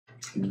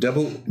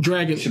Double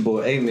Dragon. It's your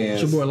boy AMENZ.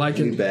 It's your boy Like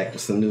It. We back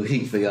with some new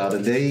heat for y'all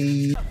today.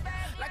 You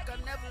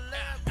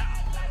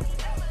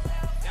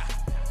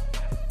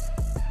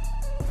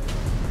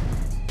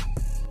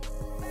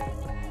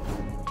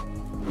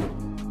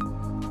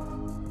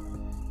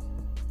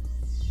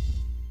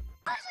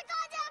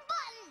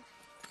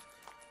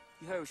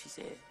heard what she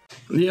said.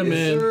 Yeah,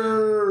 man.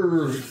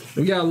 Sir.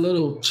 We got a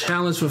little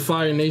challenge for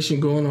Fire Nation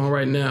going on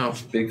right now.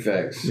 Big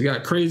facts. We got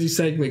a crazy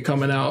segment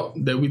coming out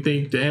that we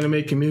think the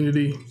anime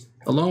community,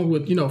 along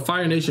with, you know,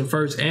 Fire Nation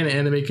first and the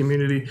anime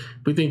community,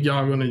 we think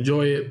y'all are going to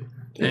enjoy it.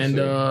 Yes,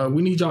 and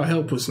we need y'all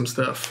help with some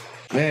stuff.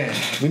 Man,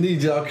 we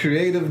need y'all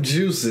creative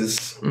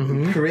juices,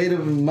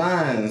 creative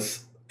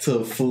minds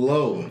to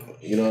flow.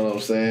 You know what I'm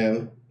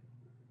saying?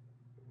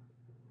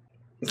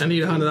 I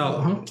need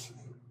 $100, huh?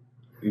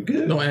 You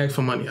good? Don't ask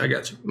for money. I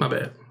got you. My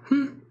bad.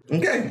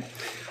 Okay.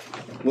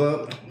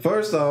 Well,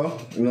 first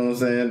off, you know what I'm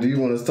saying? Do you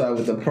want to start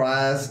with the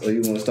prize or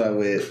you want to start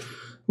with...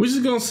 We're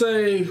just going to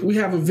say we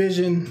have a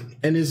vision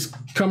and it's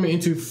coming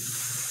into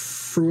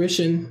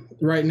fruition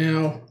right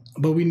now,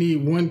 but we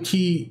need one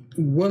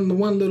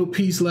little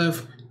piece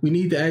left. We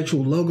need the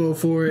actual logo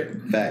for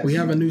it. Facts. We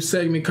have a new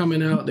segment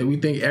coming out that we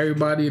think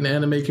everybody in the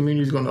anime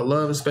community is going to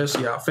love,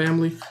 especially our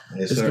family.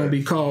 Yes, it's going to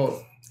be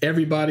called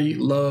Everybody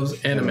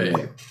Loves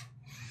Anime.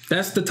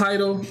 That's the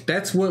title.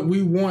 That's what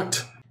we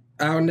want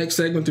our next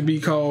segment to be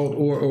called,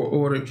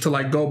 or to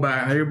like go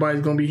by.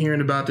 Everybody's gonna be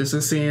hearing about this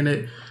and seeing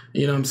it.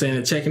 You know what I'm saying?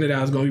 And checking it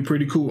out is gonna be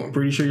pretty cool. I'm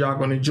pretty sure y'all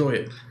gonna enjoy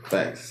it.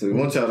 Facts. So we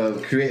want y'all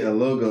to create a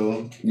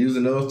logo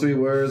using those 3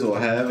 words or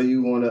however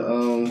you want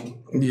to.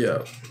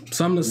 Yeah,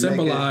 something to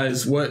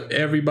symbolize what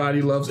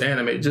everybody loves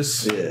anime.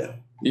 Just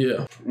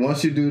yeah.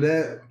 Once you do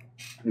that,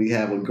 we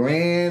have a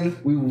grand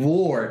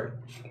reward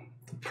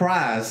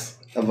prize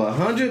of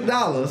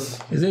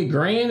 $100. Is it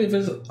grand if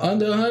it's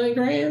under 100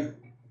 grand?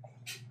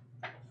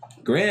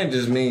 Grand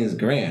just means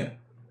grand.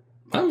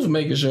 I'm just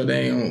making sure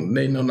they know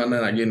they're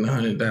not getting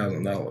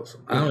 $100,000.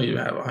 I don't even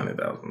have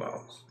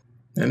 $100,000.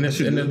 And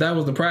if that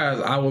was the prize,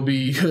 I'll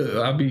be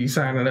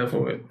signing up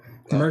for it.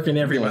 Murking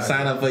everybody. You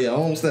sign up for your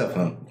own stuff,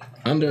 huh?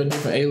 Under a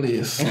different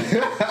alias.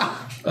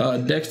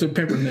 Dexter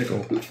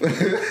Pimpernickel.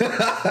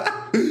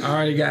 I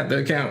already got the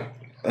account.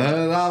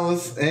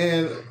 $100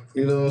 and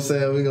you know what I'm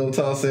saying? We're going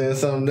to toss in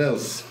something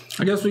else.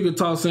 I guess we could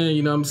toss in,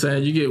 you know what I'm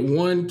saying? You get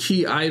one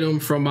key item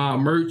from our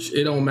merch.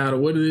 It don't matter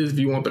what it is. If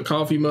you want the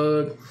coffee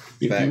mug,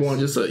 if you want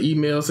just an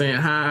email saying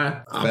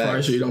hi, I'm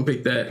probably sure you don't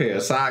pick that. Pair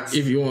of socks.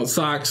 If you want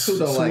socks,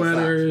 sweaters,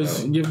 like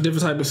socks, you get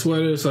different type of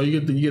sweaters. So you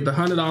get the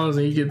 $100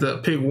 and you get to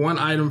pick one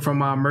item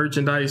from our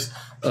merchandise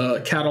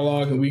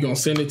catalog, and we're going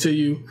to send it to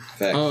you.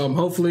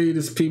 Hopefully,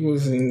 this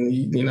people's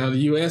in the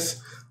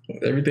U.S.,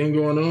 everything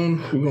going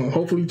on, we're going to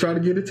hopefully try to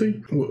get it to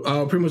you.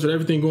 Pretty much with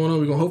everything going on,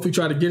 we're going to hopefully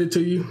try to get it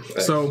to you.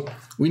 Thanks. So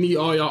we need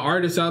all y'all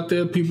artists out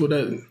there, people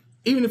that,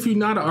 even if you're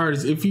not an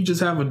artist, if you just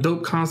have a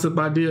dope concept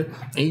idea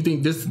and you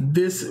think this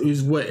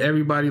is what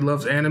everybody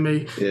loves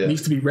anime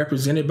needs to be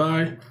represented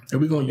by,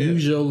 and we're going to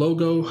use your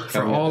logo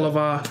for all of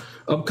our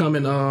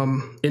upcoming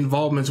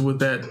involvements with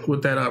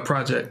that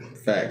project.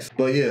 Facts.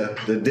 But yeah,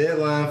 the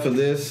deadline for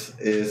this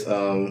is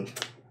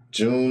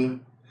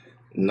June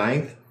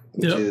 9th.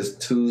 Which is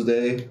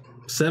Tuesday.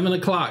 7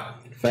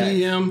 o'clock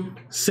p.m.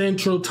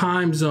 Central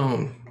Time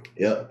Zone.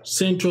 Yep.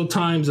 Central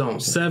Time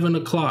Zone, 7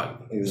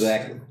 o'clock.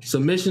 Exactly.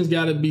 Submissions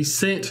got to be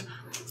sent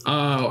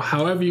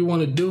however you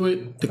want to do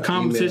it. The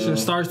competition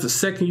starts the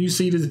second you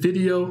see this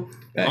video,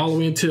 all the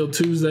way until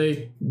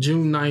Tuesday,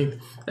 June 9th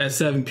at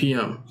 7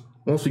 p.m.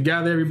 Once we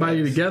gather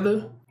everybody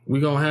together,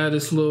 we're going to have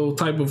this little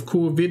type of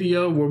cool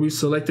video where we're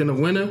selecting a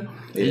winner.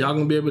 Yeah. Y'all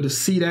going to be able to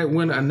see that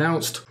winner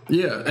announced.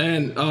 Yeah,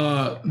 and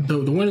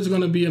the winner's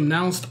going to be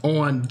announced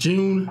on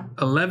June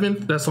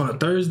 11th. That's on a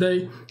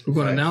Thursday. We're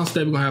going to announce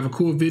that. We're going to have a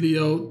cool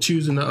video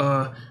choosing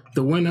the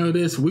winner of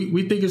this.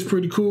 We think it's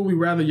pretty cool. We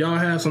rather y'all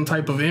have some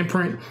type of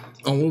imprint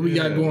on what we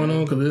got going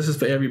on, because this is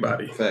for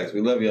everybody. Facts. We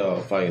love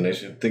y'all, Fire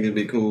Nation. Think it'd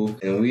be cool.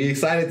 And we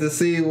excited to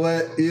see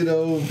what,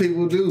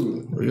 people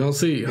do. We're going to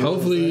see.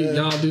 Hopefully,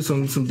 y'all do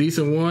some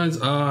decent ones.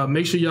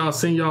 Make sure y'all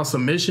send y'all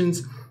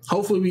submissions.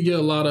 Hopefully, we get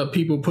a lot of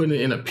people putting it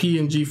in a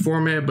PNG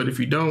format, but if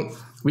you don't,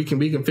 we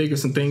can figure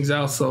some things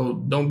out. So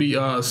don't be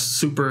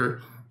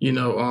super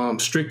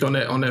strict on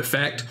that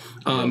fact.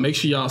 Make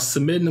sure y'all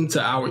submit them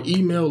to our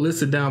email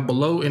listed down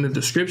below in the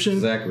description.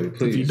 Exactly.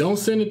 Please. If you don't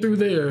send it through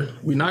there,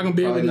 we're not gonna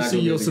be able to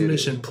see your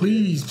submission.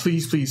 Please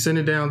send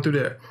it down through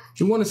there.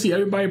 We want to see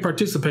everybody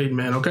participating,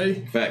 man.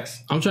 Okay.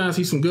 Facts. I'm trying to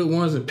see some good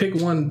ones and pick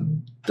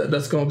one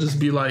that's gonna just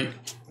be like,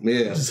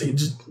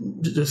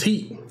 just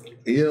heat.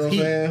 You know what I'm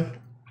saying?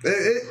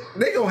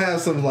 They gonna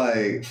have some,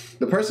 like,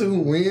 the person who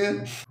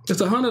win,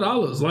 it's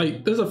 $100.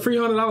 Like, there's a free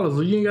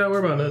 $100. You ain't gotta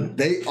worry about nothing.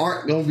 They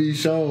aren't gonna be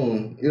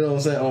shown, you know what I'm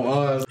saying, on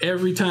ours.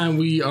 Every time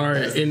we are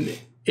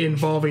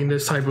involving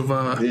this type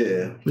of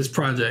this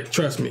project,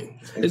 trust me,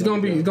 it's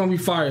gonna be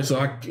fire. So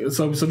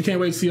we can't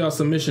wait to see our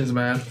submissions,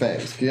 man.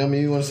 Thanks. You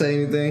wanna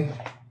say anything?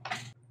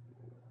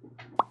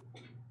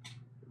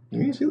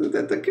 Yeah, she looked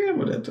at the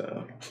camera that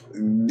time.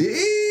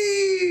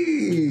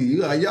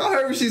 Y'all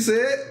heard what she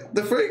said?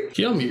 The freak?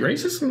 She on me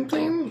racist and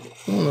thing?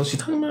 I don't know what she's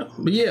talking about.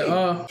 But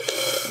yeah,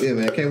 yeah,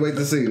 man. Can't wait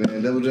to see,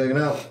 man. Double Dragon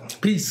out.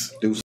 Peace.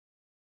 Deuce.